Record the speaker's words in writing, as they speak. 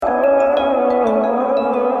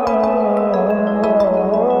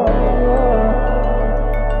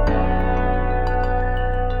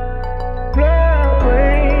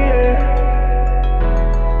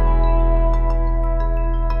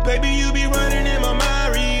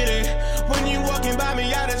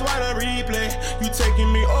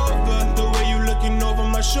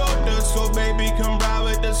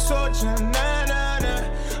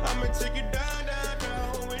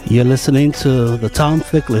You're listening to the Tom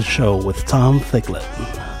Ficklin Show with Tom Ficklin.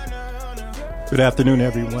 Good afternoon,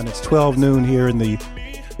 everyone. It's 12 noon here in the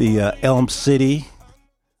Elm City.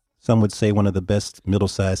 Some would say one of the best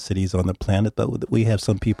middle-sized cities on the planet, but we have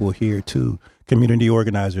some people here too, community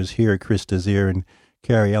organizers here, Chris Desir and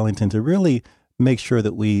Kerry Ellington, to really make sure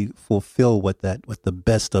that we fulfill what the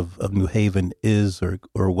best of New Haven is or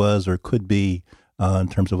was or could be in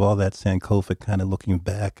terms of all that Sankofa kind of looking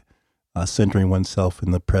back, centering oneself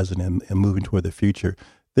in the present and moving toward the future.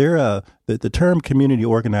 The term community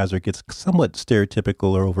organizer gets somewhat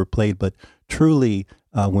stereotypical or overplayed, but truly,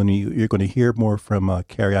 when you're going to hear more from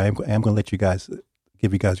Kerry, I am going to let you guys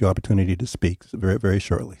give you guys the opportunity to speak very, very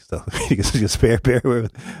shortly. So just bear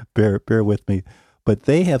with me. But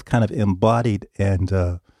they have kind of embodied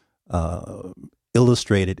and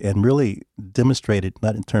illustrated and really demonstrated,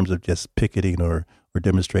 not in terms of just picketing or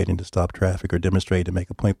demonstrating to stop traffic or demonstrating to make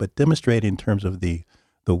a point, but demonstrating in terms of the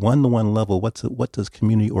one-to-one level. What does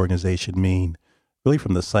community organization mean? Really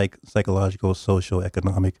from the psychological, social,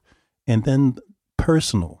 economic, and then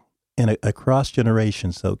personal and across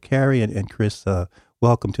generations. So Kerry and Chris,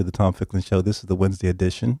 welcome to the Tom Ficklin Show. This is the Wednesday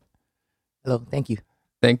edition. Hello, thank you.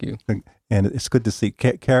 Thank you. And it's good to see.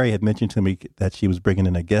 Kerry had mentioned to me that she was bringing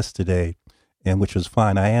in a guest today, and which was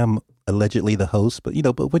fine. I am allegedly the host, but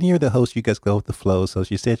when you're the host, you guys go with the flow. So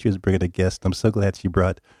she said she was bringing a guest. I'm so glad she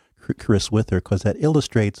brought Chris with her, because that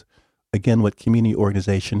illustrates, again, what community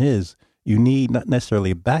organization is. You need not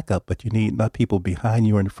necessarily backup, but you need not people behind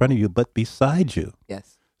you or in front of you, but beside you.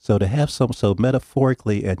 Yes. So to have so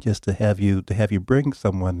metaphorically, and just to have you bring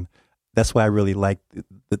someone, that's why I really like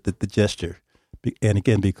the gesture. And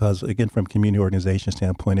again, because from community organization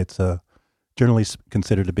standpoint, it's generally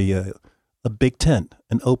considered to be a big tent,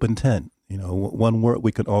 an open tent. One word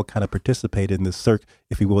we can all kind of participate in this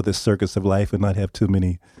if you will, this circus of life, and not have too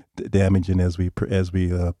many damaging as we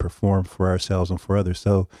perform for ourselves and for others.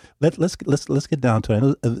 So let's get down to it. I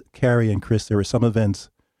know Kerry and Chris, there were some events.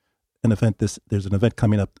 There's an event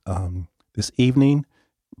coming up this evening,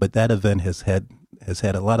 but that event has had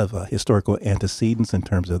a lot of historical antecedents in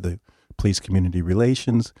terms of the police community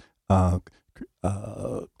relations.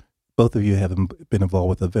 Both of you have been involved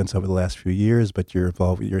with events over the last few years, but you're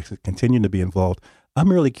continuing to be involved.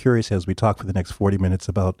 I'm really curious, as we talk for the next 40 minutes,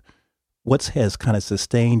 about what has kind of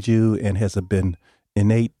sustained you, and has it been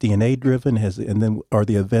innate DNA driven? And then are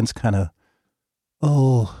the events kind of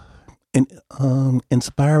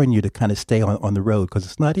inspiring you to kind of stay on the road, because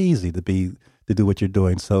it's not easy to do what you're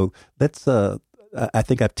doing. So let's. I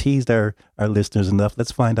think I've teased our listeners enough.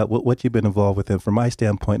 Let's find out what you've been involved with. And from my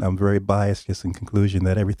standpoint, I'm very biased, just in conclusion,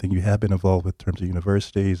 that everything you have been involved with in terms of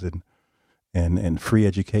universities and free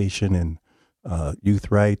education and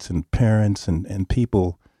youth rights and parents and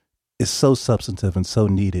people is so substantive and so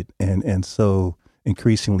needed and so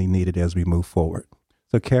increasingly needed as we move forward.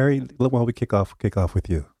 So Kerry, why don't we kick off with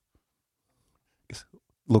you?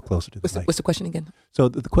 A little closer to the mic. What's the question again? So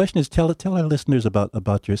the question is, tell our listeners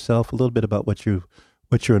about yourself, a little bit about what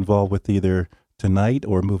you're involved with, either tonight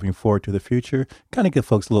or moving forward to the future. Kind of give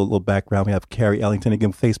folks a little background. We have Kerry Ellington,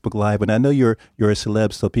 again, Facebook Live, and I know you're a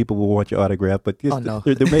celeb, so people will want your autograph. But there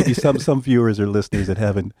may be some viewers or listeners that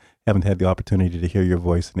haven't had the opportunity to hear your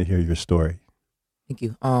voice and to hear your story. Thank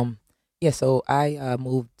you. So I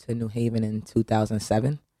moved to New Haven in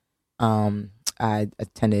 2007. I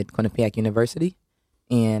attended Quinnipiac University.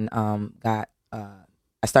 And I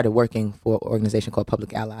started working for an organization called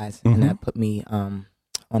Public Allies, and that put me on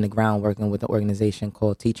the ground working with an organization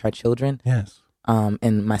called Teach Our Children. Yes.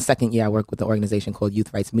 In my second year, I worked with an organization called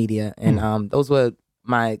Youth Rights Media, and those were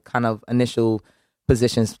my kind of initial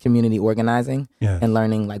positions, community organizing, and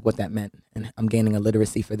learning like what that meant. And I'm gaining a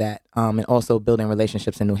literacy for that, and also building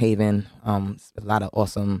relationships in New Haven. A lot of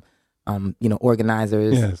awesome,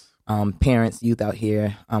 organizers. Yes. Parents, youth out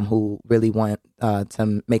here who really want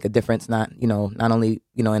to make a difference, not only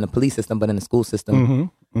in the police system, but in the school system,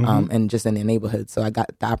 and just in their neighborhood. So I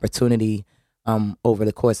got the opportunity over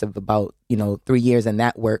the course of about 3 years in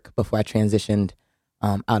that work before I transitioned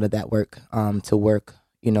out of that work to work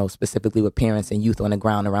specifically with parents and youth on the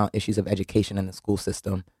ground around issues of education in the school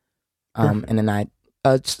system. And then I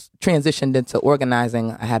transitioned into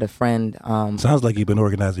organizing. I had a friend. Sounds like you've been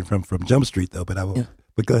organizing from Jump Street though, but I will. Yeah.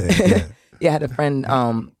 But go ahead. Yeah. I had a friend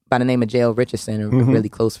by the name of J.L. Richardson, a really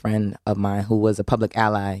close friend of mine who was a public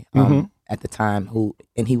ally at the time,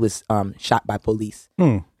 he was shot by police.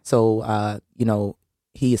 So,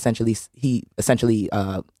 he essentially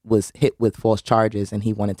was hit with false charges, and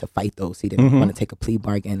he wanted to fight those. He didn't want to take a plea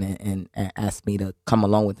bargain and asked me to come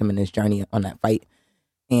along with him in his journey on that fight.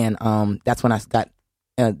 And that's when I got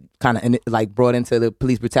kind of like brought into the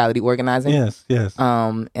police brutality organizing. Yes.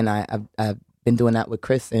 And I've been doing that with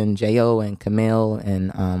Chris and Jo and Camille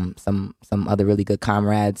and some other really good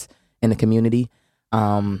comrades in the community.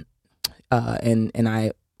 And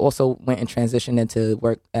I also went and transitioned into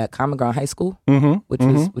work at Common Ground High School, which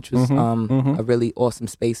was a really awesome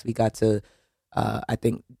space. We got to I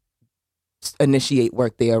think initiate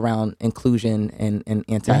work there around inclusion and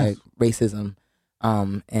anti-racism,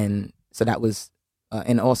 and so that was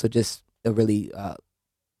and also just a really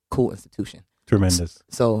cool institution. Tremendous.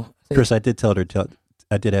 So Chris, I did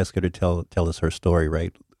ask her to tell us her story,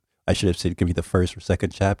 right? I should have said give me the first or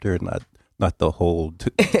second chapter and not the whole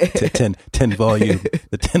 10 volume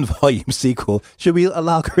the 10-volume sequel. Should we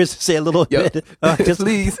allow Chris to say a little bit?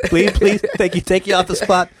 Please. Take you off the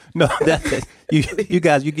spot. No, that's it. You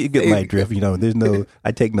guys, you get my drift.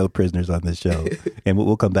 I take no prisoners on this show, and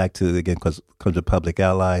we'll come back to it again because comes to public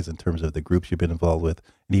allies in terms of the groups you've been involved with,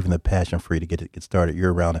 and even the passion for you to get started.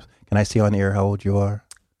 You're around. Can I see on air how old you are?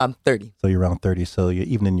 I'm 30. So you're around 30. So you're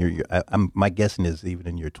even in your my guessing is even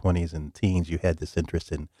in your 20s and teens, you had this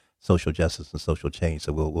interest in social justice and social change.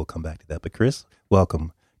 So we'll come back to that. But Chris,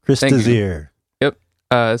 welcome. Chris Desir. Yep.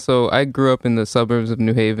 So I grew up in the suburbs of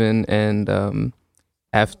New Haven, and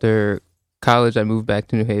after college, I moved back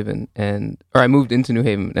to New Haven, I moved into New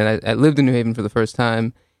Haven, and I lived in New Haven for the first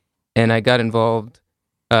time, and I got involved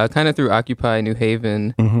kind of through Occupy New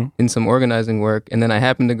Haven in some organizing work, and then I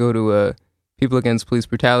happened to go to a People Against Police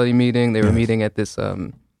Brutality meeting. They were meeting at this,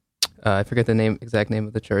 I forget the exact name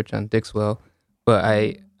of the church on Dixwell, but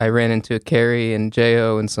I ran into Kerry and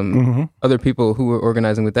Jo and some other people who were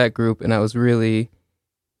organizing with that group, and I was really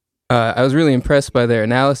impressed by their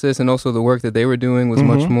analysis, and also the work that they were doing was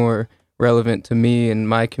much more relevant to me and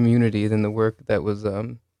my community than the work that was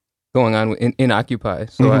going on in Occupy.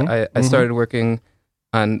 So I started working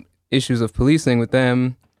on issues of policing with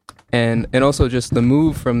them, and also just the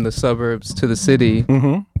move from the suburbs to the city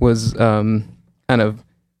was kind of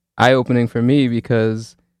eye-opening for me,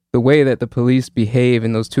 because the way that the police behave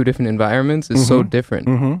in those two different environments is so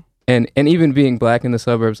different. And even being black in the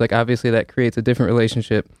suburbs, like obviously that creates a different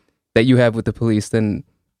relationship that you have with the police than,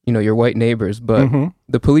 your white neighbors. But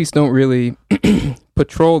the police don't really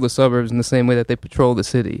patrol the suburbs in the same way that they patrol the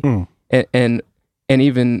city and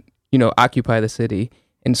even, occupy the city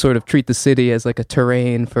and sort of treat the city as like a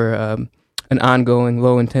terrain for an ongoing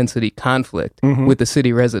low intensity conflict with the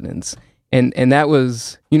city residents. And that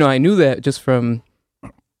was, I knew that just from,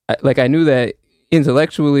 I knew that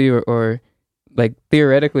intellectually or like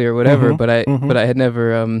theoretically or whatever, but I had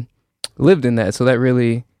never lived in that. So that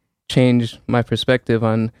really changed my perspective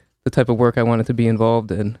on the type of work I wanted to be involved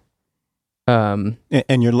in. And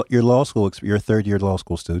your law school, you're a third year law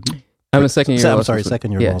school student. I'm a second year.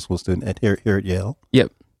 Second year law school student here at Yale.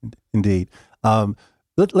 Yep, indeed.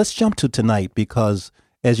 Let's jump to tonight, because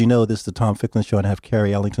as you know, this is the Tom Ficklin Show, and I have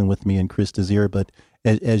Kerry Ellington with me and Chris Desir. But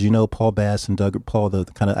as you know, Paul Bass and Paul,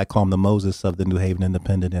 I call him the Moses of the New Haven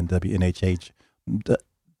Independent and WNHH.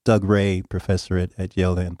 Doug Ray, professor at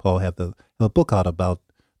Yale, and Paul have a book out about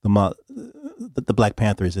the Black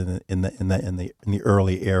Panthers in the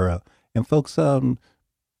early era, and folks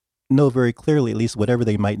know very clearly, at least whatever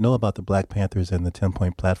they might know about the Black Panthers and the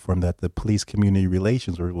 10-point platform, that the police community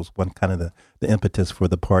relations was one kind of the impetus for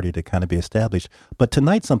the party to kind of be established. But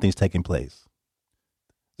tonight something's taking place.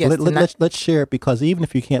 Yes, let's share it, because even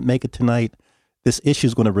if you can't make it tonight, this issue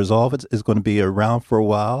is going to resolve. It's going to be around for a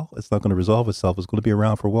while. It's not going to resolve itself. It's going to be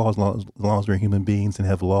around for a while as long as we're human beings and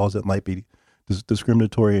have laws that might be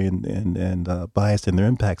discriminatory and biased in their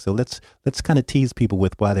impact. So let's kind of tease people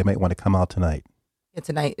with why they might want to come out tonight. Yeah,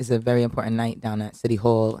 tonight is a very important night down at City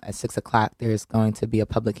Hall at 6:00. There's going to be a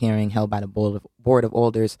public hearing held by the Board of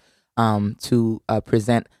Alders to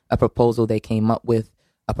present a proposal they came up with,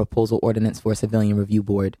 a proposal ordinance for a civilian review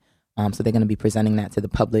board. So they're going to be presenting that to the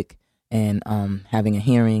public and having a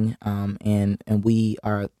hearing. And we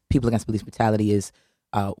are, People Against Police Brutality is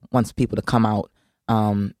wants people to come out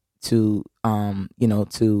to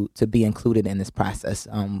be included in this process.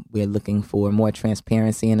 We're looking for more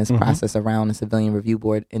transparency in this process around the civilian review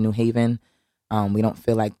board in New Haven. We don't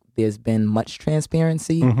feel like there's been much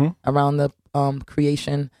transparency around the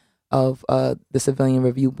creation of the civilian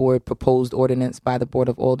review board proposed ordinance by the Board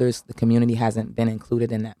of Alders. The community hasn't been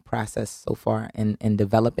included in that process so far in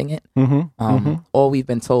developing it. All we've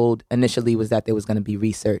been told initially was that there was going to be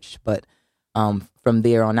research, but from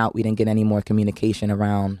there on out, we didn't get any more communication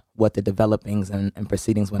around what the developings and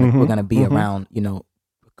proceedings were going to be around,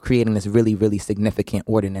 creating this really, really significant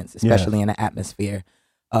ordinance, especially in an atmosphere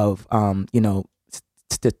of,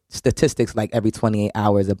 statistics like every 28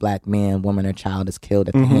 hours, a black man, woman, or child is killed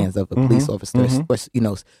at the hands of a police officer or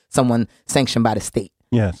someone sanctioned by the state.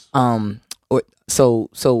 Yes. So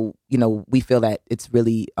we feel that it's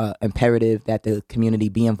really imperative that the community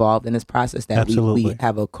be involved in this process, that we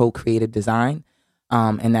have a co-created design,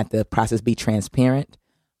 and that the process be transparent,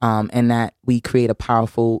 and that we create a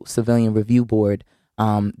powerful civilian review board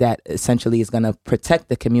that essentially is going to protect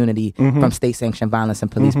the community from state-sanctioned violence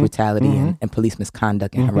and police brutality and police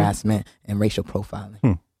misconduct and harassment and racial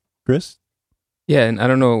profiling. Chris? Yeah, and I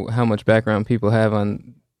don't know how much background people have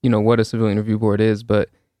on, what a civilian review board is, but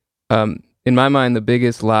in my mind, the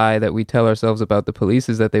biggest lie that we tell ourselves about the police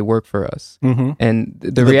is that they work for us. And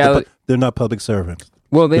the reality... They're not public servants.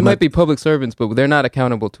 Well, they might be public servants, but they're not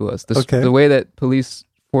accountable to us. The way that police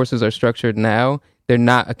forces are structured now, they're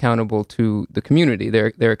not accountable to the community.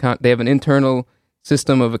 They have an internal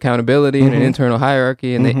system of accountability and an internal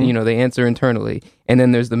hierarchy, and they answer internally. And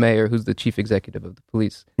then there's the mayor, who's the chief executive of the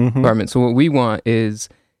police department. So what we want is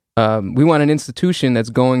we want an institution that's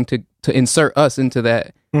going to insert us into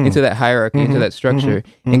that hierarchy, into that structure,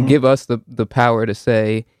 and give us the power to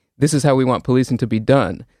say, this is how we want policing to be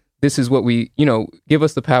done. This is what we, give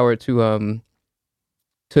us the power to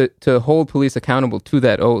hold police accountable to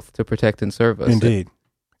that oath to protect and serve us.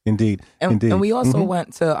 Indeed. And we also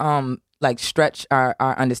want to stretch our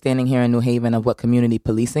understanding here in New Haven of what community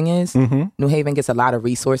policing is. New Haven gets a lot of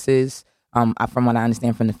resources, from what I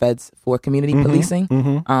understand, from the feds for community policing.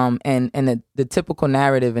 And the typical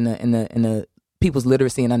narrative in the people's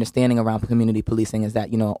literacy and understanding around community policing is that,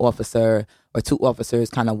 an officer or two officers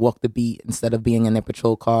kind of walk the beat instead of being in their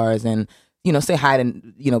patrol cars and, say hi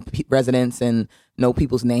to, residents and know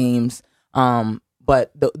people's names.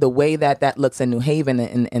 But the way that looks in New Haven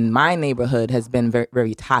in my neighborhood has been very,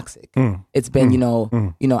 very toxic. It's been,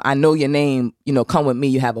 I know your name, come with me,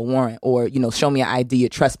 you have a warrant, or, show me an ID, you're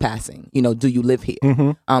trespassing, do you live here?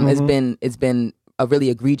 It's been really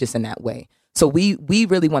egregious in that way. So we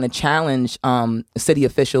really want to challenge city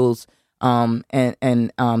officials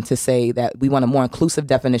and to say that we want a more inclusive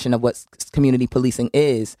definition of what community policing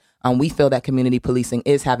is. We feel that community policing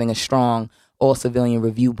is having a strong all-civilian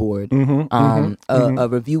review board. A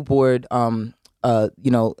review board,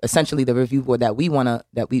 essentially the review board that we wanna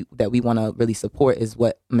really support is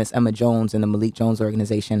what Miss Emma Jones and the Malik Jones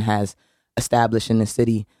organization has established in the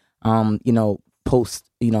city. Post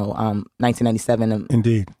 1997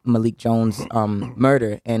 Indeed. Malik Jones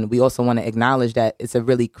murder, and we also want to acknowledge that it's a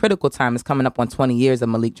really critical time. It's coming up on 20 years of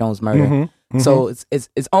Malik Jones murder. So it's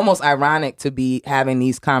almost ironic to be having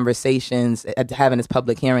these conversations, having this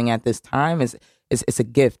public hearing at this time. It's a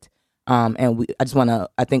gift, and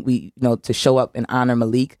I think we to show up and honor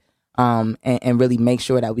Malik, and really make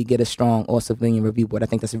sure that we get a strong all civilian review board. I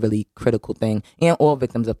think that's a really critical thing, and all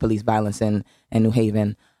victims of police violence in New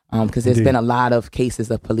Haven. Because there's been a lot of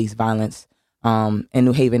cases of police violence in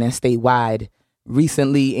New Haven and statewide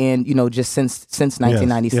recently, and just since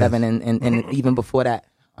 1997 and even before that.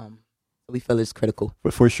 We feel it's critical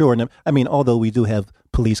for sure. And I mean, although we do have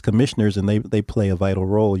police commissioners and they play a vital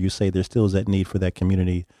role, you say there still is that need for that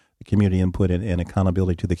community input and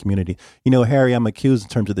accountability to the community. Harry, I'm accused in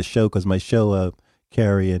terms of the show because my show,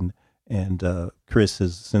 Kerry and Chris,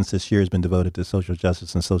 since this year has been devoted to social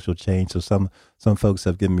justice and social change. So some folks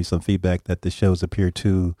have given me some feedback that the shows appear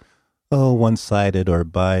too one-sided or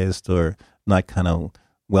biased or not kind of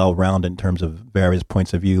well-rounded in terms of various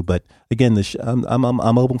points of view. But again,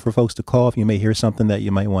 I'm open for folks to call if you may hear something that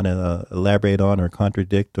you might want to elaborate on or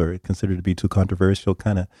contradict or consider to be too controversial.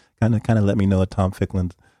 Kind of let me know at Tom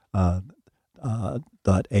Ficklin.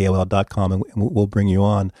 .aol.com and we'll bring you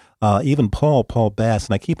on. Even Paul Bass,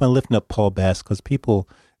 and I keep on lifting up Paul Bass because people,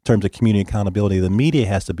 in terms of community accountability, the media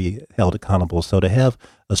has to be held accountable. So to have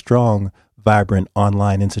a strong, vibrant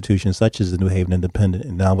online institution such as the New Haven Independent,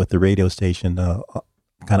 and now with the radio station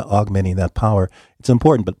kind of augmenting that power, it's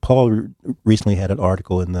important. But Paul recently had an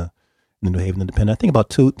article in the New Haven Independent, I think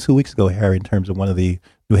about two weeks ago, Harry, in terms of one of the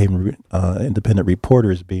New Haven Independent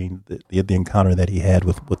reporters being the encounter that he had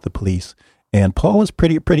with the police. And Paul was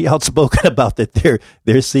pretty outspoken about that.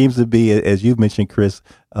 There seems to be, as you've mentioned, Chris,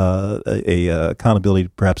 a accountability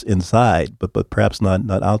perhaps inside, but perhaps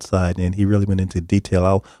not outside. And he really went into detail.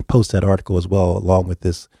 I'll post that article as well, along with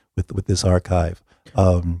this archive.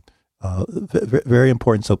 Very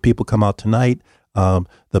important. So people come out tonight.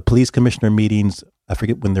 The police commissioner meetings, I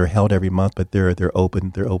forget when they're held every month, but they're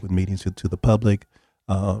open meetings to the public.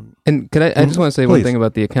 And could I just want to say one thing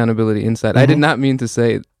about the accountability inside. I did not mean to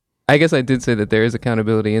say. I guess I did say that there is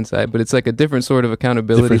accountability inside, but it's like a different sort of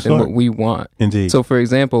accountability than what we want. Indeed. So, for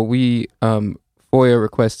example, we FOIA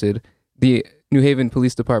requested the New Haven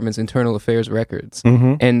Police Department's internal affairs records,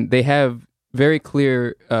 Mm-hmm. and they have very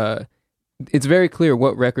clear. It's very clear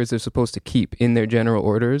what records they're supposed to keep in their general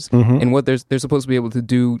orders, Mm-hmm. and what they're supposed to be able to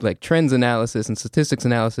do, like trends analysis and statistics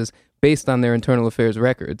analysis based on their internal affairs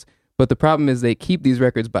records. But the problem is they keep these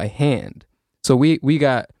records by hand. So we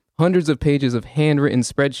got hundreds of pages of handwritten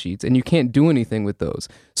spreadsheets, and you can't do anything with those.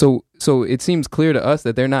 So it seems clear to us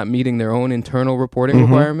that they're not meeting their own internal reporting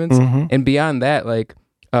Mm-hmm. requirements. Mm-hmm. And beyond that, like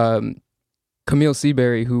Camille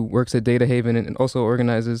Seabury, who works at Data Haven and also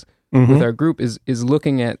organizes Mm-hmm. with our group, is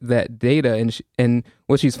looking at that data, and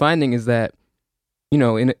what she's finding is that, you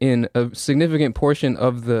know, in a significant portion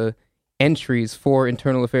of the entries for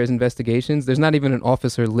internal affairs investigations, there's not even an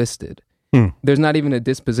officer listed. There's not even a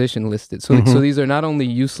disposition listed. So Mm-hmm. so these are not only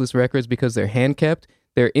useless records because they're hand kept,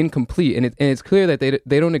 they're incomplete, and it's clear that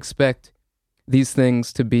they don't expect these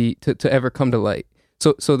things to ever come to light.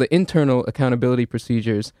 So the internal accountability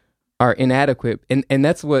procedures are inadequate, and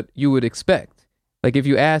that's what you would expect. Like if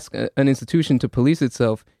you ask an institution to police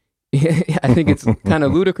itself, I think it's kind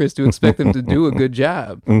of ludicrous to expect them to do a good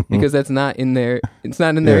job, because that's not in their Yes,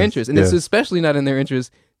 interest, and yes. it's especially not in their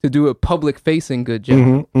interest to do a public facing good job.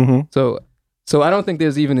 Mm-hmm. Mm-hmm. So I don't think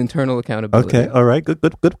there's even internal accountability. Okay, all right, good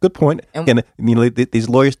point. And- And you know, these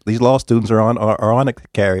law students are on it,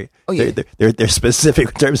 Carrie. Oh, yeah. They're specific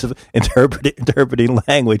in terms of interpreting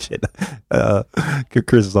language. And,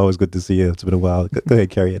 Chris, it's always good to see you. It's been a while. Go ahead,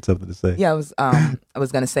 Carrie. You had something to say. Yeah, I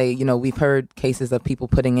was gonna say, you know, we've heard cases of people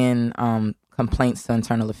putting in complaints to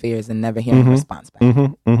internal affairs and never hearing a response back.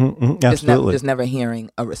 Mm-hmm, mm-hmm, mm-hmm. Absolutely. Just never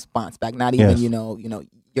hearing a response back. Not even, Yes. you know,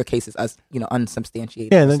 your case is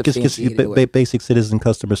unsubstantiated. Yeah, and then just substantiated or- basic citizen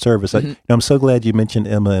customer service. Mhm. I'm so glad you mentioned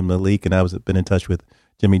Emma and Malik, and been in touch with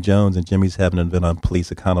Jimmy Jones, and Jimmy's having an event on police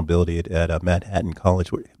accountability at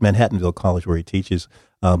Manhattanville College, where he teaches.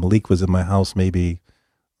 Malik was in my house maybe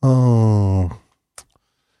 4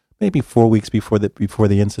 weeks before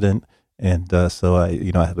the incident, and so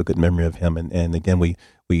I have a good memory of him. And again, we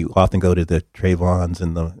often go to the Trayvons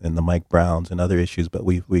and the Mike Browns and other issues, but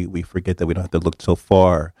we forget that we don't have to look so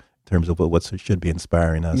far in terms of what should be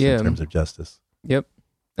inspiring us Yeah. in terms of justice. Yep.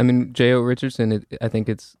 I mean, J.O. Richardson, I think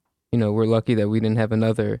it's, we're lucky that we didn't have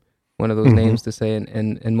another one of those Mhm. names to say.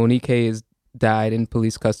 And Monique Hayes died in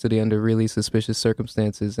police custody under really suspicious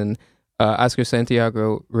circumstances. And Oscar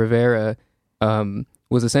Santiago Rivera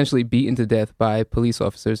was essentially beaten to death by police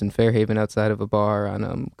officers in Fairhaven outside of a bar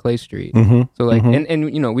on Clay Street. Mm-hmm. So like, Mhm.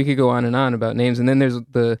 and we could go on and on about names. And then there's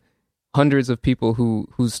the hundreds of people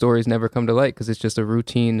whose stories never come to light because it's just a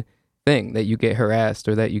routine thing that you get harassed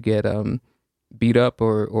or that you get beat up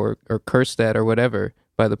or cursed at or whatever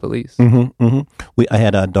by the police. Mm-hmm, mm-hmm. I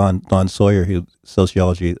had Don Sawyer, who's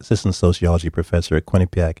assistant sociology professor at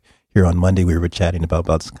Quinnipiac, here on Monday. We were chatting about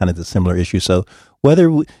kind of the similar issue. So whether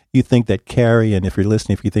you think that Carrie, and if you're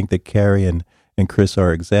listening, if you think that Carrie and Chris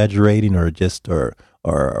are exaggerating or just or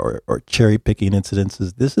cherry picking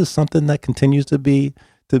incidences, this is something that continues to be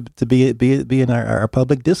in our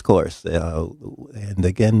public discourse. And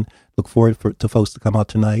again, look forward to folks to come out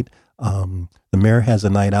tonight. The mayor has a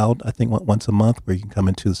night out, I think, once a month, where you can come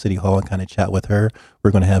into the city hall and kind of chat with her.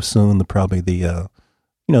 We're going to have soon the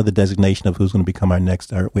designation of who's going to become our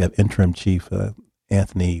next. We have interim chief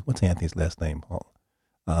Anthony. What's Anthony's last name?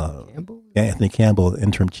 Campbell? Anthony Campbell,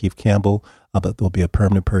 interim chief Campbell. But there'll be a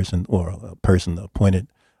permanent person or a person appointed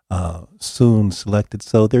soon selected.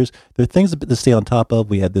 So there are things to stay on top of.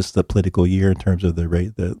 We had the political year in terms of the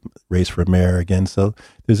race for mayor again. So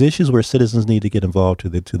there's issues where citizens need to get involved to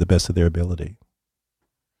the best of their ability.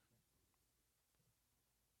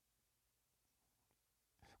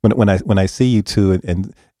 When I see you two,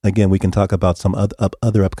 and again, we can talk about some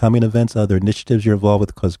other upcoming events, other initiatives you're involved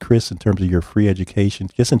with. Because Chris, in terms of your free education,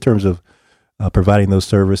 just in terms of providing those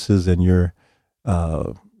services, and your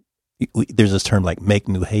there's this term like Make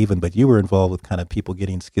New Haven, but you were involved with kind of people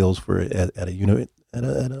getting skills at an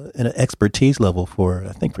expertise level for,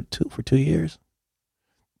 I think, for 2 years.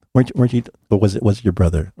 Weren't you? Or was it your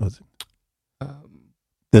brother? Was it?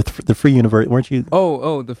 The free university, weren't you?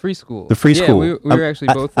 Oh, the free school. The free school. We were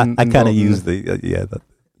actually both. I kind of used the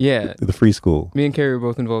free school. Me and Kerry were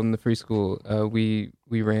both involved in the free school. We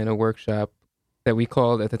ran a workshop that we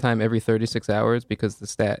called at the time every 36 hours because the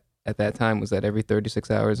stat at that time was that every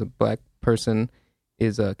 36 hours a black person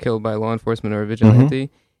is killed by law enforcement or a vigilante,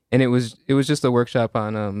 and it was just a workshop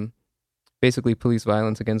on basically police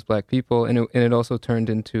violence against black people, and it also turned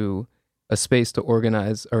into a space to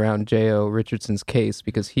organize around J.O. Richardson's case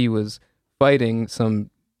because he was fighting some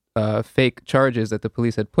fake charges that the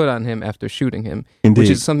police had put on him after shooting him. Indeed. Which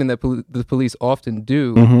is something that the police often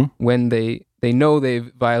do when they know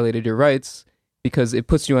they've violated your rights because it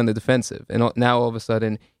puts you on the defensive. And now all of a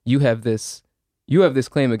sudden you have this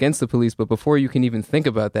claim against the police, but before you can even think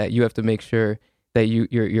about that, you have to make sure that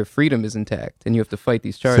your freedom is intact, and you have to fight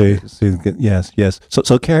these charges. Yes.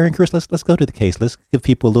 So Kerry and Chris, let's go to the case. Let's give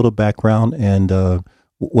people a little background and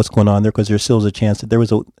what's going on there, because there still is a chance that there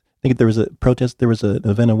was a protest. There was an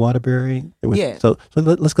event in Waterbury. So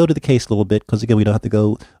let's go to the case a little bit, because again, we don't have to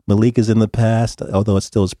go. Malik is in the past, although it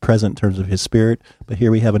still is present in terms of his spirit. But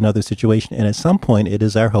here we have another situation, and at some point, it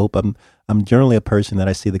is our hope. I'm generally a person that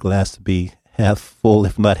I see the glass to be half full,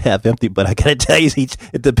 if not half empty. But I got to tell you,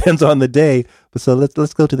 it depends on the day. But so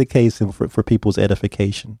let's go to the case and for people's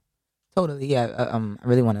edification. Totally, yeah. I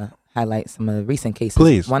really want to highlight some of the recent cases.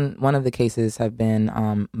 Please. One of the cases have been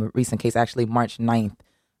a recent case, actually March 9th.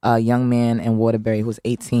 A young man in Waterbury who was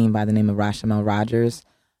 18 by the name of Rashamel Rogers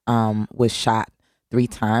was shot 3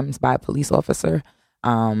 times by a police officer.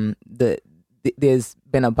 There's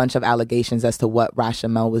been a bunch of allegations as to what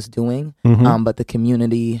Rashamel was doing, but the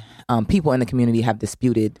community, people in the community have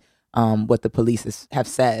disputed what the police have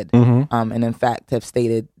said, and in fact have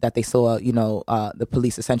stated that they saw, the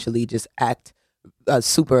police essentially just act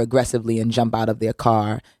super aggressively and jump out of their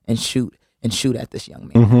car and shoot at this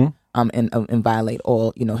young man. And violate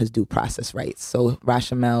all, his due process rights. So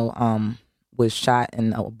Rashamel was shot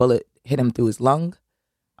and a bullet hit him through his lung.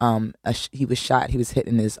 He was shot. He was hit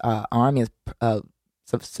in his arm. He has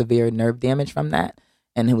some severe nerve damage from that,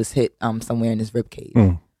 and he was hit somewhere in his rib cage.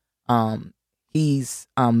 He's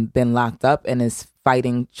been locked up and is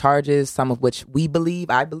fighting charges, some of which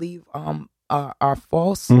I believe, are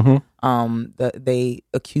false. They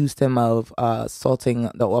accused him of assaulting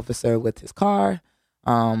the officer with his car.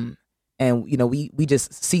 And, we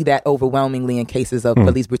just see that overwhelmingly in cases of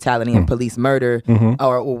police brutality and police murder,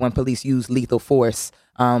 or when police use lethal force.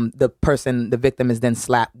 The victim is then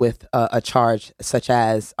slapped with a charge such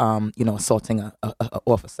as, assaulting a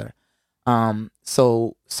officer.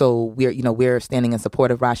 So we're standing in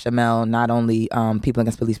support of Rashamel, not only People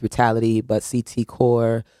Against Police Brutality, but CT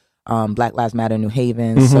Core, Black Lives Matter New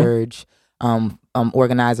Haven, Surge,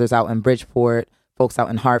 organizers out in Bridgeport, folks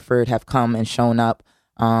out in Hartford have come and shown up.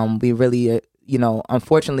 We really,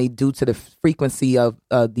 unfortunately, due to the frequency of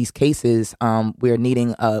these cases, we're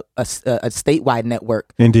needing a statewide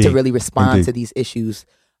network to really respond to these issues.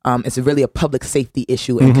 It's really a public safety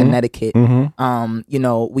issue in Connecticut.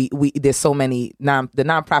 There's so many, the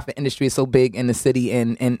nonprofit industry is so big in the city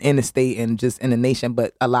and in the state and just in the nation,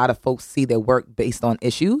 but a lot of folks see their work based on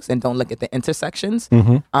issues and don't look at the intersections.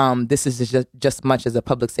 This is just much as a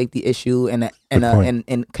public safety issue and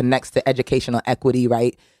connects to educational equity,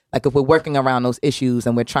 right? Like if we're working around those issues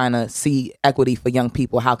and we're trying to see equity for young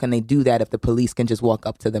people, how can they do that if the police can just walk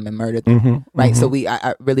up to them and murder them, right? So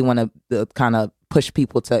I really want to kind of push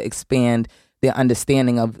people to expand their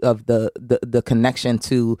understanding of the connection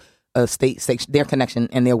to their connection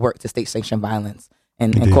and their work to state-sanctioned violence,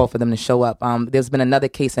 and call for them to show up. There's been another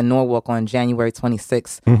case in Norwalk on January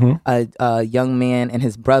 26th. A young man and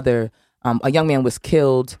his brother, a young man was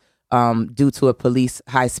killed due to a police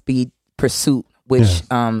high-speed pursuit, which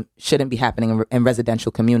shouldn't be happening in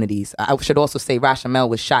residential communities. I should also say Rashamel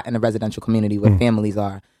was shot in a residential community where families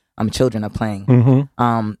are, children are playing.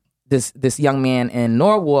 This young man in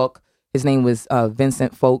Norwalk, his name was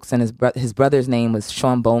Vincent Folks, and his brother's name was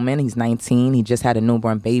Sean Bowman. He's 19. He just had a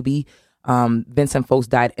newborn baby. Vincent Folks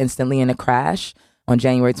died instantly in a crash on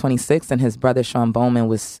January 26th, and his brother Sean Bowman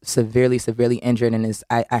was severely Injured, and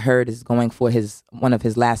I heard is going for one of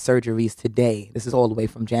his last surgeries today. This is all the way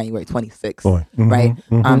from January 26th, right?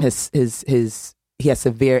 He has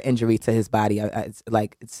severe injury to his body. It's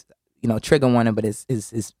trigger warning, but his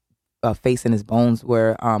face and his bones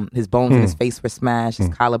were his bones in his face were smashed. His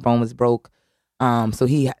collarbone was broke. So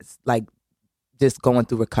he has just going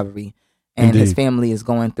through recovery, and his family is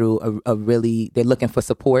going through they're looking for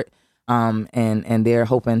support. And they're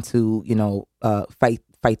hoping to,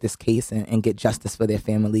 fight this case and get justice for their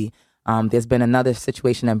family. There's been another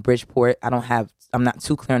situation in Bridgeport. I'm not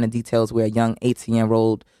too clear on the details, where a young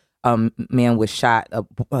 18-year-old man was shot,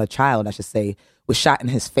 a child, I should say, was shot in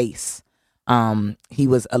his face. He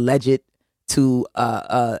was alleged to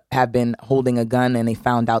have been holding a gun, and they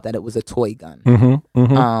found out that it was a toy gun.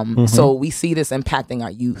 So we see this impacting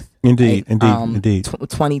our youth. Indeed.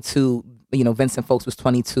 22. Vincent Folks was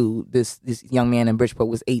 22. This young man in Bridgeport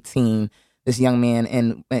was 18. This young man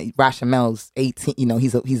in Rashamel's 18.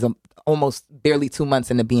 He's almost barely 2 months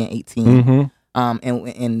into being 18.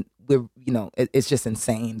 And we're it's just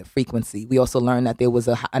insane, the frequency. We also learned that there was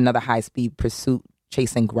another high speed pursuit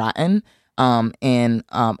chasing Groton, and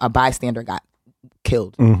a bystander got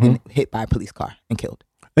killed and hit by a police car and killed.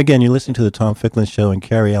 Again, you're listening to the Tom Ficklin Show, and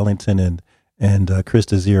Kerry Ellington and Chris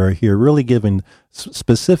Desir are here, really giving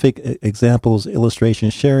specific examples,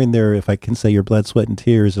 illustrations, sharing their, if I can say, your blood, sweat, and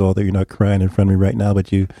tears. Although you're not crying in front of me right now,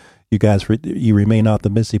 but you guys, you remain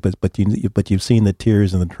optimistic. But you've seen the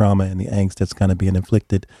tears and the trauma and the angst that's kind of being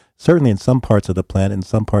inflicted, certainly in some parts of the planet, in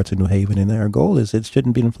some parts of New Haven. And our goal is it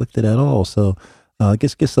shouldn't be inflicted at all. So, I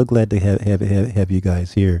guess so glad to have you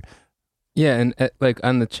guys here. Yeah, and like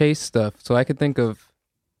on the chase stuff, so I could think of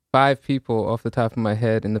 5 people off the top of my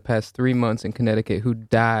head in the past 3 months in Connecticut who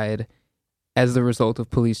died as the result of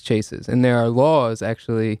police chases. And there are laws,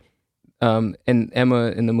 actually, and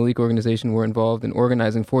Emma and the Malik organization were involved in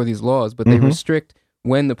organizing for these laws, but they restrict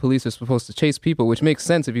when the police are supposed to chase people, which makes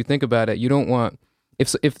sense if you think about it. You don't want,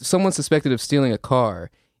 if someone's suspected of stealing a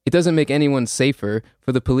car, it doesn't make anyone safer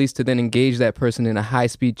for the police to then engage that person in a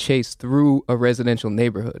high-speed chase through a residential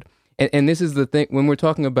neighborhood. And this is the thing, when we're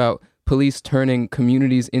talking about police turning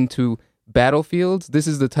communities into battlefields, this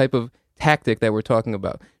is the type of tactic that we're talking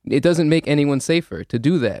about. It doesn't make anyone safer to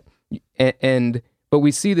do that. But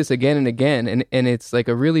we see this again and again, and it's like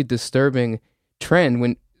a really disturbing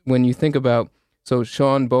trend when you think about, so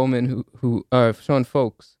Sean Bowman, Sean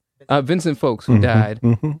Folks, Vincent Folks, who died.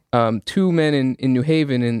 2 men in New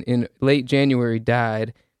Haven in late January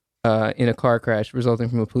died in a car crash resulting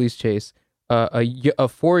from a police chase. A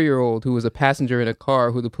 4-year-old who was a passenger in a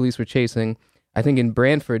car who the police were chasing, I think in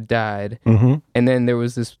Branford, died. And then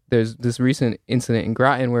there's this recent incident in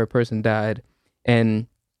Groton where a person died, and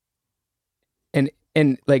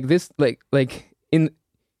like this, like in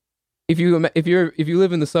if you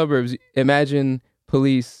live in the suburbs, imagine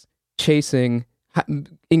police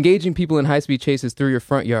engaging people in high-speed chases through your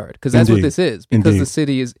front yard, because that's what this is. Because the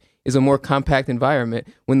city is a more compact environment.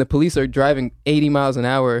 When the police are driving 80 miles an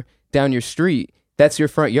hour down your street, that's your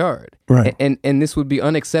front yard, right? And this would be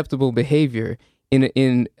unacceptable behavior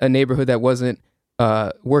in a neighborhood that wasn't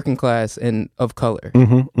working class and of color.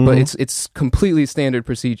 But it's completely standard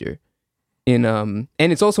procedure. And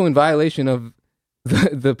it's also in violation of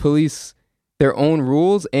the police, their own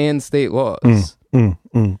rules and state laws. And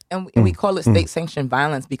we call it state sanctioned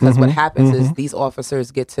violence because what happens is these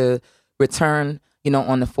officers get to return,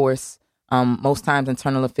 on the force. Most times,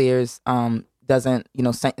 internal affairs doesn't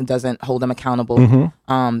hold them accountable.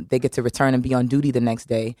 They get to return and be on duty the next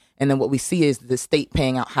day. And then what we see is the state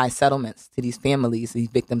paying out high settlements to these families, these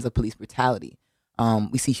victims of police brutality.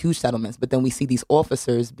 We see huge settlements, but then we see these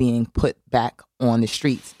officers being put back on the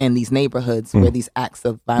streets in these neighborhoods where these acts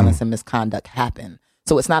of violence and misconduct happen.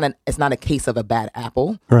 So it's not a case of a bad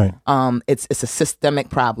apple. Right. It's a systemic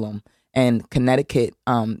problem. And Connecticut,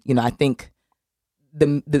 I think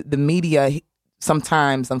the media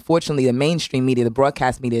sometimes, unfortunately, the mainstream media, the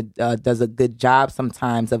broadcast media, does a good job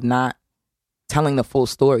sometimes of not telling the full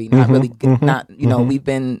story. We've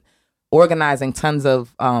been organizing tons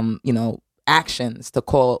of actions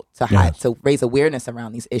to raise awareness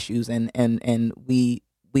around these issues, and we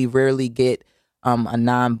rarely get a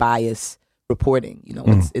non-biased reporting.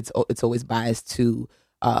 It's always biased to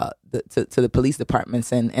the police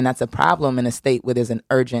departments, and that's a problem in a state where there's an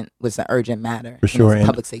urgent matter. For sure, and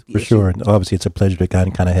public safety. For issue. sure, and obviously it's a pleasure to kind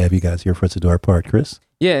of have you guys here for us to do our part, Chris.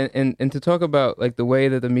 Yeah, and to talk about like the way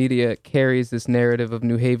that the media carries this narrative of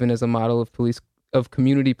New Haven as a model of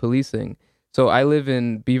community policing. So I live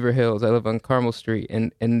in Beaver Hills. I live on Carmel Street,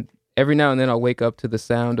 and every now and then I'll wake up to the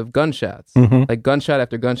sound of gunshots, like gunshot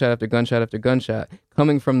after gunshot after gunshot after gunshot,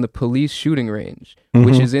 coming from the police shooting range,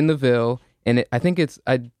 which is in the Ville. And I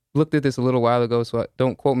looked at this a little while ago, so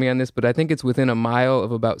don't quote me on this, but I think it's within a mile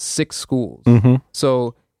of about 6 schools.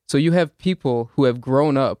 So you have people who have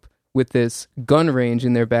grown up with this gun range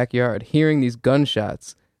in their backyard, hearing these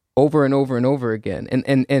gunshots over and over and over again.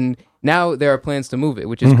 And now there are plans to move it,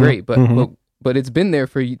 which is great, but it's been there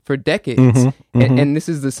for decades. And this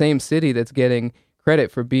is the same city that's getting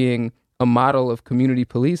credit for being a model of community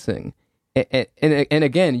policing. And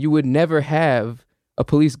again, you would never have a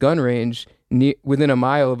police gun range within a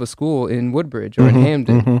mile of a school in Woodbridge or in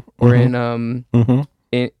Hamden or in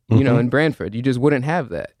Branford. You just wouldn't have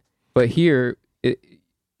that. But here,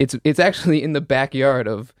 it's actually in the backyard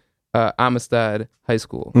of Amistad High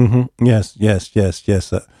School. Yes.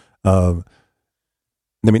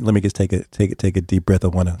 Let me just take a deep breath. I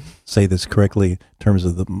want to say this correctly in terms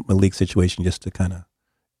of the Malik situation, just to kind of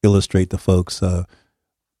illustrate the folks.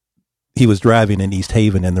 He was driving in East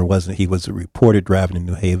Haven, and he was reported driving in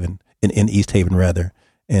New Haven, in East Haven rather,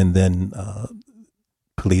 and then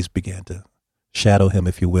police began to shadow him,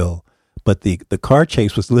 if you will. But the car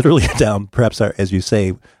chase was literally down, perhaps as you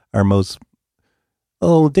say, our most.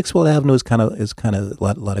 Dixwell Avenue is kind of a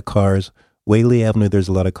lot of cars. Whaley Avenue, there's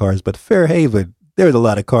a lot of cars, but Fairhaven, there's a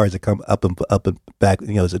lot of cars that come up and back.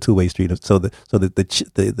 It's a two-way street. So the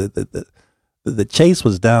chase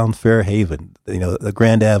was down Fairhaven, the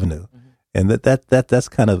Grand Avenue, and that's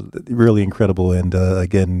kind of really incredible. And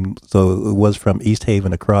again, so it was from East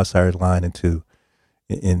Haven across our line into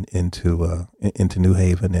New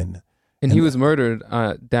Haven, and he was murdered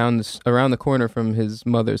around the corner from his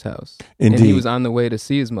mother's house. Indeed. And he was on the way to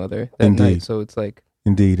see his mother that night. So it's like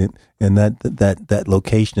indeed, and that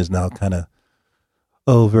location is now kind of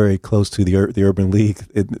very close to the Urban League,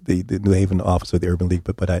 the New Haven office of the Urban League.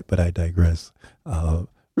 But I digress.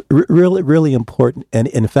 Really important. And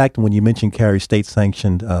in fact, when you mentioned Kerry state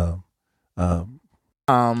sanctioned.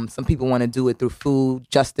 Some people want to do it through food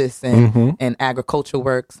justice and agricultural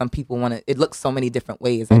work. Some people want to. It looks so many different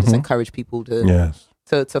ways. I just encourage people to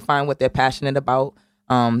find what they're passionate about.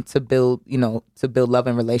 To build love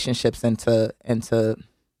and relationships and to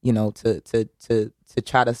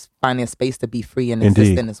try to find their space to be free and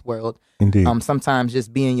exist in this world. Indeed. Sometimes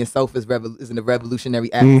just being yourself is a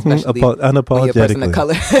revolutionary act, especially unapologetically when you're a person of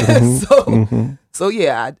color. So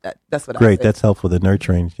yeah, that's what. Great, I that's helpful. The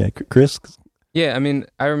nurturing. Yeah, Chris. Yeah, I mean,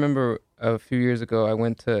 I remember a few years ago, I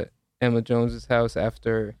went to Emma Jones's house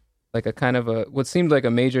after like a kind of what seemed like a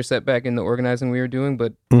major setback in the organizing we were doing,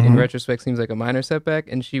 but in retrospect seems like a minor setback.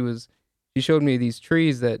 And she showed me these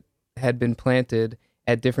trees that had been planted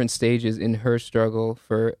at different stages in her struggle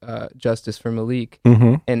for justice for Malik.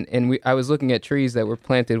 And I was looking at trees that were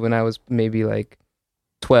planted when I was maybe like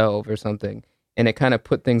 12 or something. And it kind of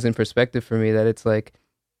put things in perspective for me that it's like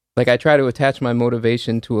I try to attach my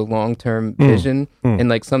motivation to a long-term vision and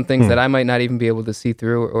like some things that I might not even be able to see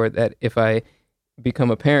through, or that if I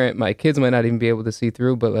become a parent, my kids might not even be able to see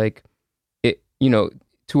through. But like it,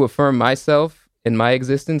 to affirm myself and my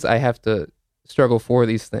existence, I have to struggle for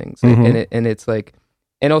these things. And it's like,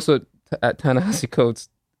 and also Ta-Nehisi Coates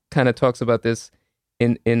kind of talks about this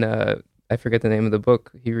in I forget the name of the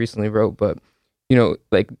book he recently wrote, but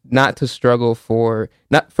like not to struggle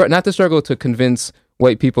to convince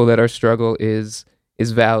white people that our struggle is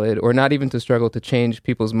valid, or not even to struggle to change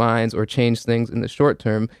people's minds or change things in the short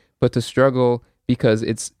term, but to struggle because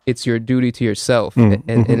it's your duty to yourself and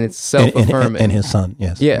it's self-affirming. And his son,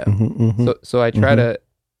 yes. Yeah. So I try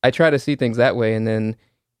to see things that way, and then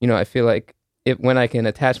I feel like when I can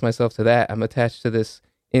attach myself to that, I'm attached to this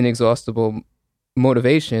inexhaustible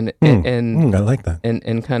motivation and I like that.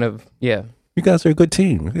 And kind of You guys are a good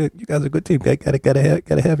team. You guys are a good team.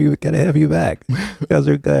 Gotta have you back. You guys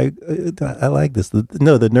are. I like this.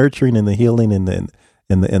 The nurturing and the healing and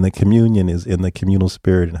the communion is in the communal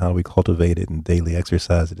spirit, and how we cultivate it and daily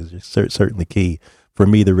exercise it is certainly key. For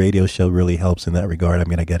me, the radio show really helps in that regard. I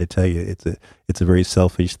mean, I got to tell you, it's a very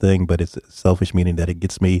selfish thing, but it's selfish meaning that it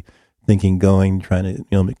gets me thinking, going, trying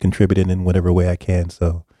to contribute in whatever way I can.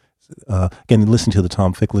 So. Again, listen to the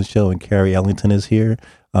Tom Ficklin Show, and Kerry Ellington is here.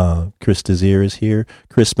 Chris Desir is here.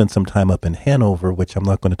 Chris spent some time up in Hanover, which I'm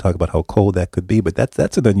not going to talk about how cold that could be, but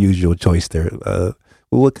that's an unusual choice there.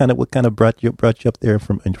 What kind of brought you up there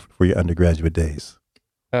for your undergraduate days?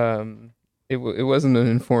 It wasn't an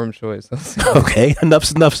informed choice. Okay, enough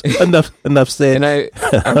said. And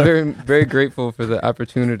I'm very, very grateful for the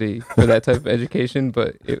opportunity for that type of education,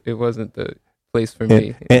 but it wasn't the place for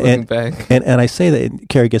me looking back. And I say that,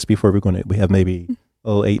 Kerry, guess before we have maybe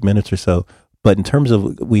 8 minutes or so, but in terms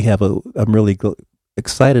of I'm really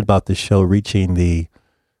excited about this show reaching the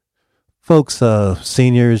folks,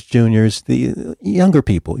 seniors, juniors, the younger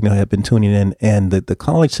people, have been tuning in, and the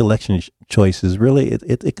college selection choice is really,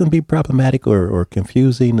 it can be problematic or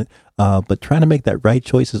confusing, but trying to make that right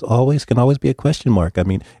choice can always be a question mark. I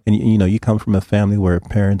mean, and you come from a family where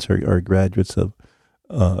parents are graduates of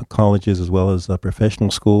colleges as well as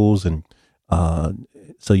professional schools, and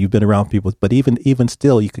so you've been around people, but even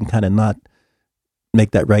still, you can kind of not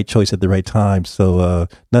make that right choice at the right time. So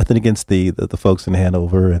nothing against the folks in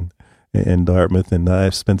Hanover and Dartmouth, and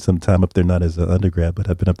I've spent some time up there, not as an undergrad, but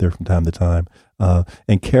I've been up there from time to time.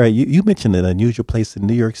 And Kerry, you mentioned an unusual place in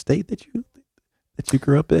New York State that you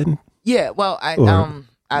grew up in. Yeah, well,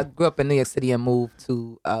 I grew up in New York City and moved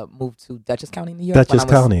to Dutchess County, New York, when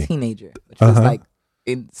I was a teenager, which was like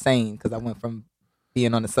insane because I went from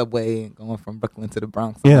being on the subway and going from Brooklyn to the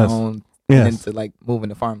Bronx on my own, and then to like moving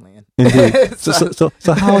to farmland. Indeed. so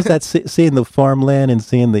how is that seeing the farmland and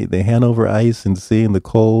seeing the Hanover ice and seeing the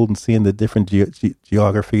cold and seeing the different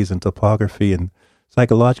geographies and topography and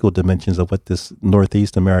psychological dimensions of what this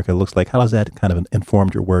Northeast America looks like? How has that kind of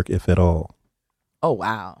informed your work, if at all? Oh,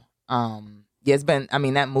 wow. Yeah, it's been,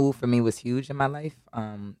 that move for me was huge in my life.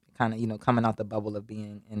 Kind of, coming out the bubble of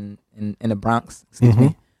being in the Bronx, excuse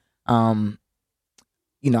me.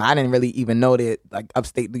 I didn't really even know that like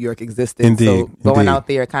upstate New York existed. Indeed, so going indeed. out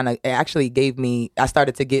there it actually gave me, I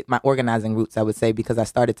started to get my organizing roots, I would say, because I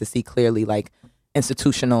started to see clearly like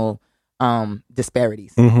institutional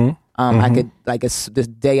disparities. I could, like, this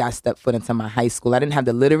day I stepped foot into my high school, I didn't have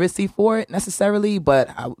the literacy for it necessarily, but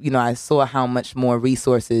I saw how much more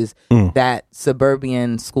resources that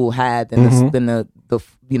suburban school had than the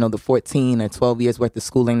 14 or 12 years worth of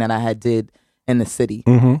schooling that I had did in the city,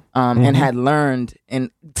 and had learned, and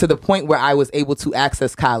to the point where I was able to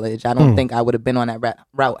access college. I don't think I would have been on that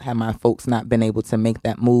route had my folks not been able to make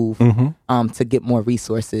that move to get more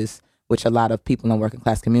resources, which a lot of people in working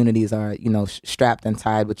class communities are, strapped and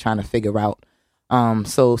tied with trying to figure out.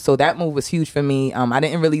 So that move was huge for me. I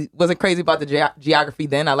wasn't crazy about the geography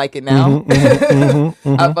then. I like it now.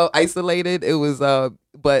 I felt isolated. It was,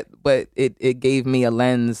 but it gave me a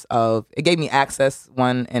lens it gave me access,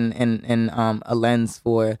 one, and a lens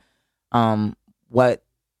for, what,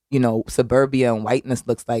 suburbia and whiteness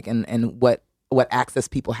looks like, and what access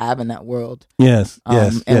people have in that world. Yes.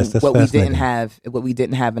 And That's what we didn't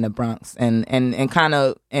fascinating. have in the Bronx, and kind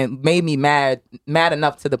of made me mad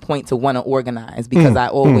enough to the point to want to organize, because I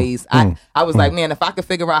always I was like, man, if I could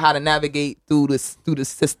figure out how to navigate through the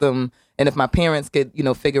system, and if my parents could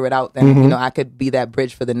figure it out, then I could be that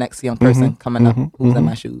bridge for the next young person coming up who's in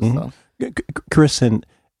my shoes. So Chris and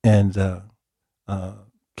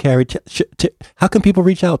Kerry, how can people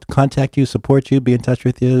reach out, contact you, support you, be in touch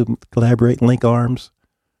with you, collaborate, link arms?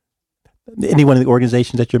 Any one of the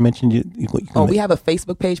organizations that you mentioned? We have a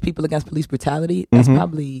Facebook page, People Against Police Brutality. That's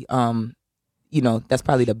probably, that's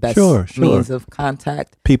probably the best means of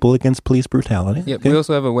contact. People Against Police Brutality. Yeah, we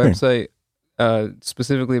also have a website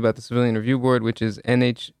specifically about the Civilian Review Board, which is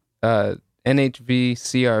nhvcrb.org.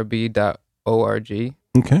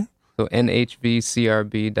 Okay. So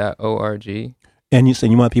nhvcrb.org. And you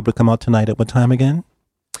said you want people to come out tonight at what time again?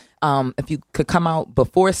 If you could come out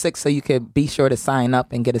before 6, so you could be sure to sign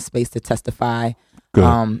up and get a space to testify.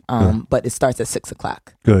 Good. But it starts at 6:00.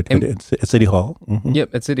 Good. At City Hall.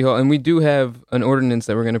 Yep, at City Hall. And we do have an ordinance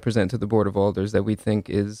that we're going to present to the Board of Alders that we think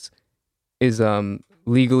is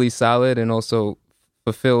legally solid, and also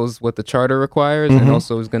fulfills what the charter requires, and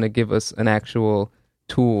also is going to give us an actual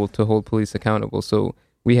tool to hold police accountable. So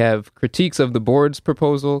we have critiques of the board's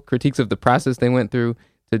proposal, critiques of the process they went through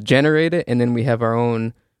to generate it, and then we have our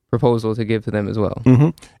own proposal to give to them as well.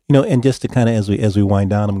 And just to kind of, as we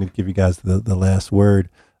wind down, I'm going to give you guys the last word.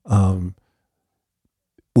 When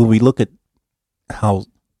we look at how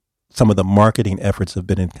some of the marketing efforts have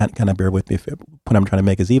been, and kind of bear with me, what I'm trying to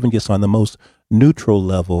make is even just on the most neutral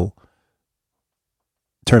level,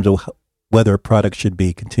 in terms of whether a product should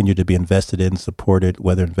be continued to be invested in, supported,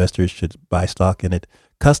 whether investors should buy stock in it.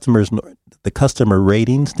 The customer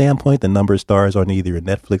rating standpoint, the number of stars on either a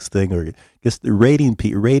Netflix thing or just the rating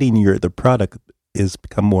the product is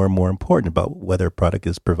become more and more important about whether a product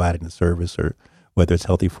is providing a service or whether it's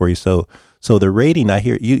healthy for you. So the rating, I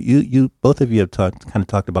hear you both of you have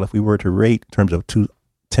talked about, if we were to rate in terms of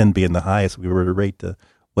 10 being the highest, if we were to rate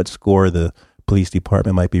what score the police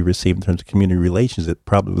department might be receiving in terms of community relations, it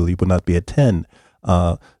probably would not be a 10.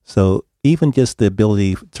 So even just the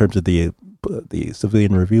ability in terms of the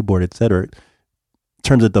Civilian Review Board, et cetera, in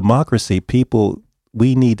terms of democracy,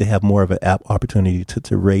 we need to have more of an opportunity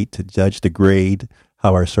to rate, to judge, to grade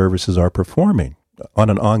how our services are performing on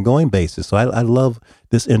an ongoing basis. So I love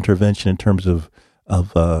this intervention in terms of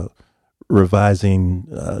revising,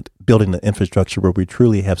 building the infrastructure where we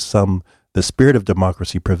truly have the spirit of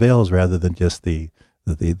democracy prevails rather than just the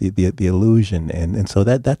illusion. And so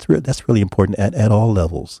that's really important at all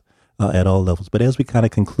levels. But as we kind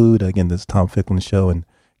of conclude, again, this Tom Ficklin Show, and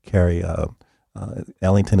Kerry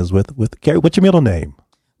Ellington is with Kerry. What's your middle name?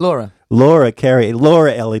 Laura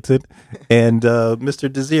Ellington, and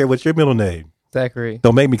Mr. Desir. What's your middle name? Zachary.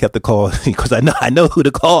 Don't make me get the call, because I know who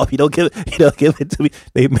to call. If you don't give it to me,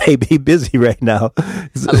 they may be busy right now. I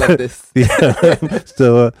love this. Yeah.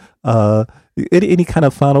 So, any kind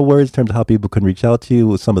of final words in terms of how people can reach out to you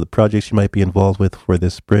with some of the projects you might be involved with for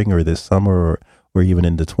this spring or this summer, or even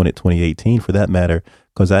into 2018 for that matter?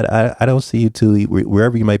 Because I don't see you two,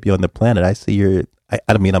 wherever you might be on the planet. I see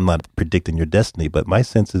I mean, I'm not predicting your destiny, but my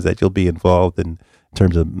sense is that you'll be involved in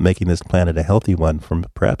terms of making this planet a healthy one from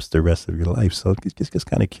perhaps the rest of your life. So just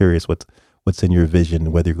kind of curious what's in your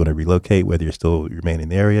vision, whether you're going to relocate, whether you're still remain in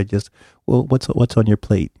the area. What's on your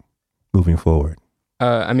plate moving forward?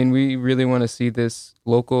 I mean, we really want to see this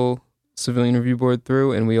local Civilian Review Board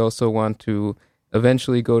through, and we also want to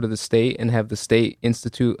eventually go to the state and have the state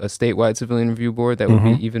institute a statewide Civilian Review Board that would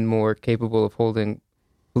be even more capable of holding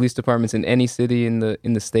police departments in any city in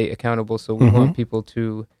the state accountable. So we want people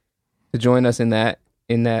to join us in that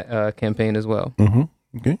in that campaign as well.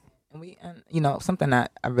 Okay. And something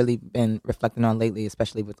that I've really been reflecting on lately,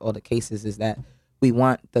 especially with all the cases, is that we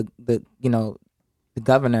want the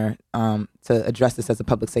governor to address this as a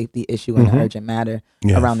public safety issue and an urgent matter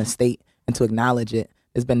around the state, and to acknowledge it.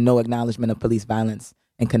 There's been no acknowledgement of police violence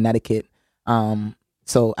in Connecticut.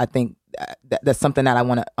 So I think that's something that I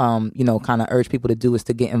want to, kind of urge people to do, is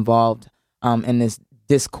to get involved in this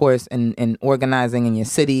discourse and organizing in your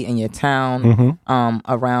city, in your town,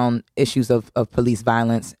 around issues of police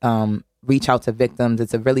violence. Reach out to victims.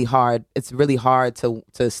 It's really hard to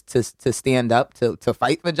stand up to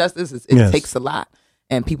fight for justice. It takes a lot,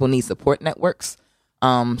 and people need support networks.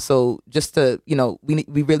 So just to,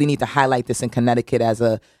 we really need to highlight this in Connecticut as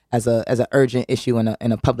a urgent issue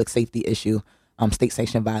and a public safety issue, state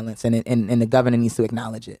sanctioned violence, and the governor needs to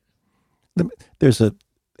acknowledge it.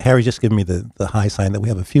 Harry just gave me the high sign that we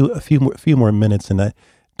have a few more minutes, and I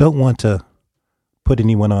don't want to put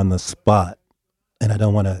anyone on the spot, and I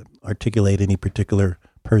don't want to articulate any particular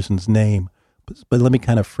person's name, but let me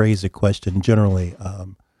kind of phrase the question generally.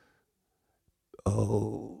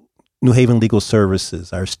 New Haven Legal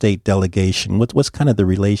Services, our state delegation, what's kind of the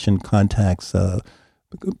relation, contacts,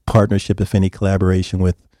 partnership, if any, collaboration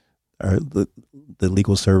with the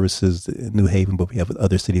legal services in New Haven, but we have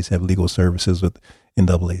other cities have legal services with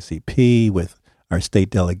NAACP, with our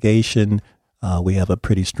state delegation. We have a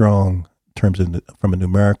pretty strong terms of, from a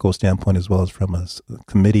numerical standpoint, as well as from a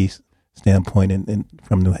committee standpoint, and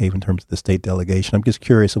from New Haven in terms of the state delegation. I'm just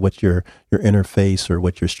curious of what your interface or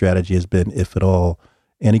what your strategy has been, if at all.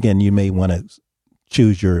 And again, you may want to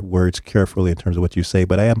choose your words carefully in terms of what you say,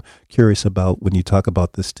 but I am curious about when you talk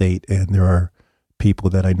about the state, and there are people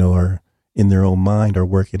that I know are in their own mind are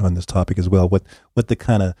working on this topic as well. What the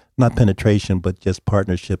kind of, not penetration, but just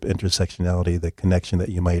partnership, intersectionality, the connection that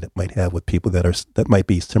you might have with people that might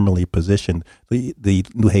be similarly positioned. The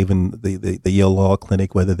New Haven, the Yale Law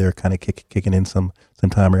Clinic, whether they're kind of kicking in some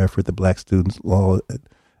time or effort, the Black Students Law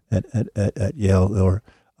at Yale, or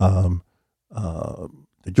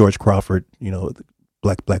the George Crawford, the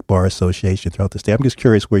Black Bar Association throughout the state. I'm just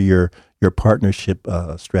curious where your partnership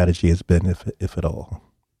strategy has been, if at all.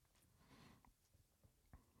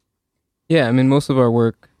 Yeah, I mean, most of our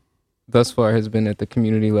work thus far has been at the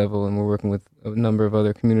community level, and we're working with a number of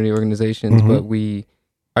other community organizations, but we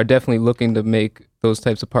are definitely looking to make those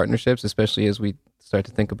types of partnerships, especially as we start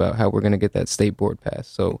to think about how we're going to get that state board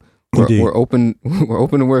passed. So we're open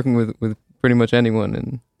to working with pretty much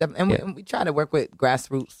anyone. And we try to work with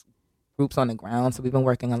grassroots groups on the ground. So we've been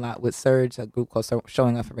working a lot with Surge, a group called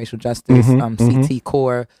Showing Up for Racial Justice, CT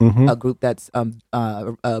Core, a group that's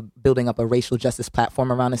building up a racial justice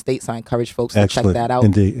platform around the state. So I encourage folks to check that out.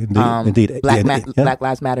 Indeed. Black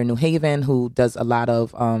Lives Matter New Haven, who does a lot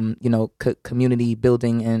of community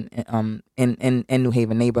building in New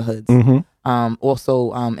Haven neighborhoods.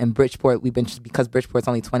 Also in Bridgeport, we've been, because Bridgeport's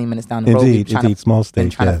only 20 minutes down the road, we've been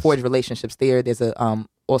trying to forge relationships there. There's a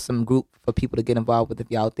awesome group for people to get involved with if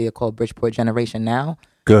you're out there, called Bridgeport Generation Now.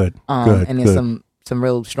 Good. And there's some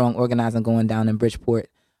real strong organizing going down in Bridgeport.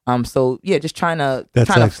 So yeah, just trying to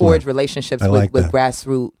forge relationships with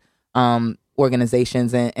grassroots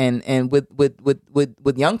organizations and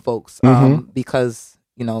with young folks, because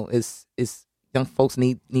it's young folks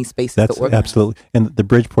need spaces to organize. Absolutely. And the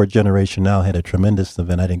Bridgeport Generation Now had a tremendous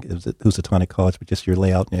event. I think it was at Housatonic College, but just your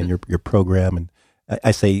layout and your program. And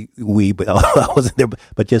I say we, but I wasn't there.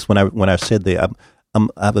 But just when I said that, I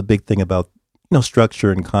have a big thing about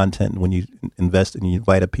structure and content. When you invest and you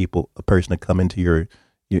invite a person to come into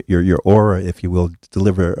your aura, if you will,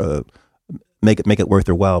 deliver, make it worth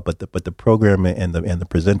their while. But the program and the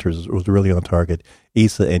presenters was really on target.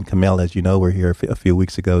 Issa and Kamel, as you know, were here a few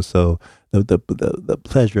weeks ago. So the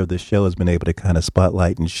pleasure of the show has been able to kind of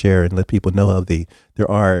spotlight and share and let people know there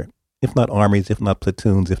are, if not armies, if not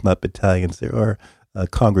platoons, if not battalions, there are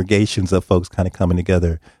congregations of folks kind of coming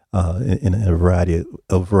together in a variety of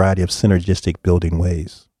synergistic building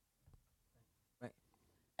ways. Right.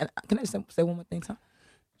 And can I just say one more thing, Tom?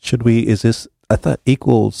 I thought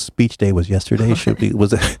Equal Speech Day was yesterday.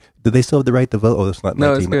 Did they still have the right to vote? Oh, it's not.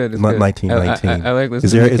 No, it's good. It's not 1919. I like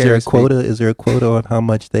listening. Is there a quota? Is there a quota on how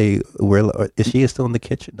much they were? Is she still in the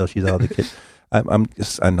kitchen? No, she's out of the kitchen. I'm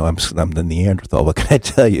the Neanderthal. What can I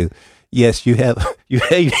tell you? Yes, you have.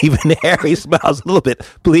 Even Harry smiles a little bit.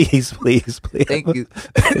 Please. Thank you.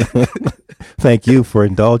 Thank you for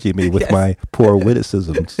indulging me with my poor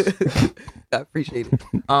witticisms. I appreciate it.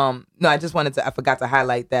 No, I just I forgot to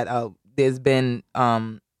highlight that there's been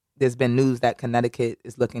news that Connecticut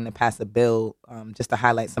is looking to pass a bill just to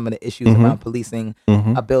highlight some of the issues around policing.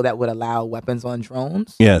 A bill that would allow weapons on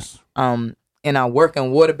drones. Yes. in our work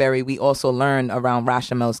in Waterbury, we also learned around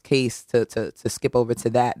Rashamel's case to skip over to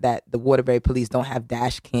that the Waterbury police don't have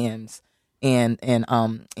dash cams and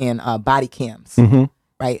body cams,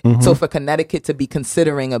 right? So for Connecticut to be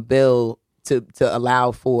considering a bill to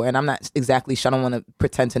allow for, and I'm not exactly sure, I don't want to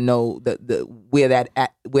pretend to know where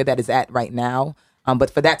that is at right now.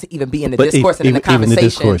 But for that to even be in the discourse and in the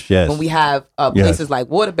conversation, when we have places like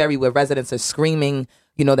Waterbury where residents are screaming,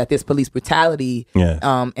 that there's police brutality,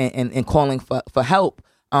 and calling for help,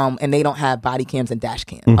 and they don't have body cams and dash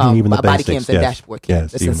cams, even the body basics, cams and dashboard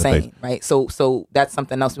cams. It's insane, right? So that's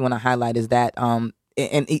something else we want to highlight is that,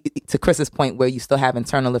 and to Chris's point, where you still have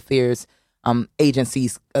internal affairs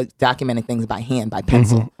agencies documenting things by hand, by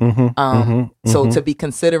pencil. So to be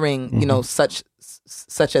considering, such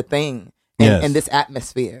a thing in this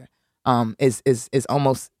atmosphere, is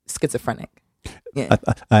almost schizophrenic. Yeah.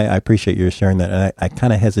 I appreciate your sharing that. And I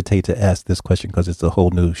kind of hesitate to ask this question because it's a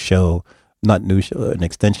whole new show, not new show, an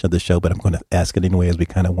extension of the show, but I'm going to ask it anyway as we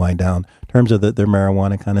kind of wind down in terms of the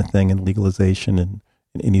marijuana kind of thing and legalization and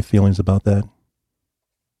any feelings about that.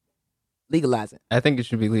 Legalize it. I think it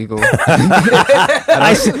should be legal. That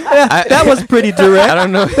was pretty direct. I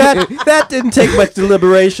don't know. That didn't take much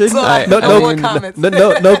deliberation. So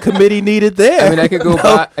No committee needed there. I mean, I could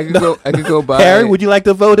go by. Harry, would you like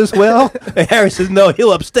to vote as well? And Harry says no.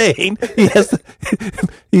 He'll abstain.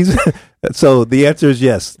 So the answer is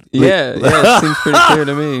yes. Yeah, it seems pretty clear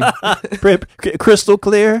to me. Crystal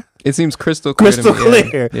clear. It seems crystal clear. Crystal to me,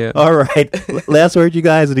 clear. Yeah. All right. Last word, you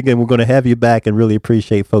guys. And again, we're going to have you back and really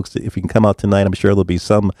appreciate folks. If you can come out tonight, I'm sure there'll be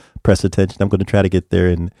some press attention. I'm going to try to get there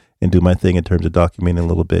and do my thing in terms of documenting a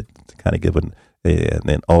little bit to kind of give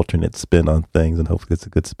an alternate spin on things, and hopefully it's a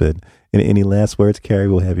good spin. Any last words, Kerry?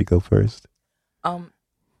 We'll have you go first.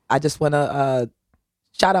 I just want to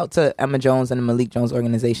shout out to Emma Jones and the Malik Jones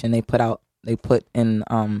organization. They put in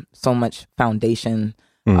so much foundation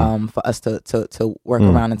for us to work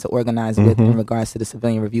around and to organize with in regards to the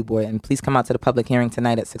Civilian Review Board. And please come out to the public hearing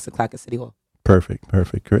tonight at 6:00 at City Hall. Perfect.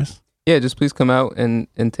 Chris? Yeah, just please come out and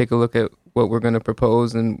take a look at what we're going to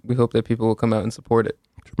propose, and we hope that people will come out and support it.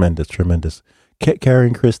 Tremendous. Kerry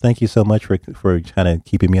and Chris, thank you so much for kind of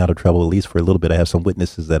keeping me out of trouble, at least for a little bit. I have some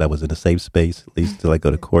witnesses that I was in a safe space, at least till I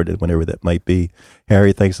go to court, whenever that might be.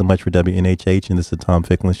 Harry, thanks so much for WNHH, and this is the Tom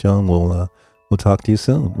Ficklin Show, and we'll talk to you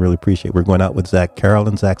soon. Really appreciate it. We're going out with Zach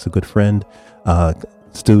Carrollin. Zach's a good friend,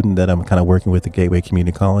 student that I'm kind of working with at Gateway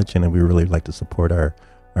Community College, and we really like to support our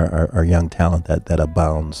young talent that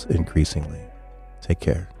abounds increasingly. Take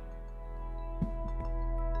care.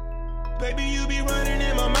 Baby, you be running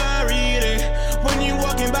in my mind, read it. When you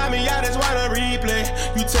walking by me, I just wanna replay.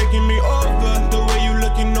 You taking me over, the way you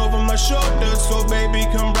looking over my shoulder. So baby,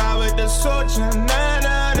 come ride with the soldier, nah.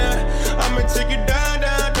 I'ma take you down.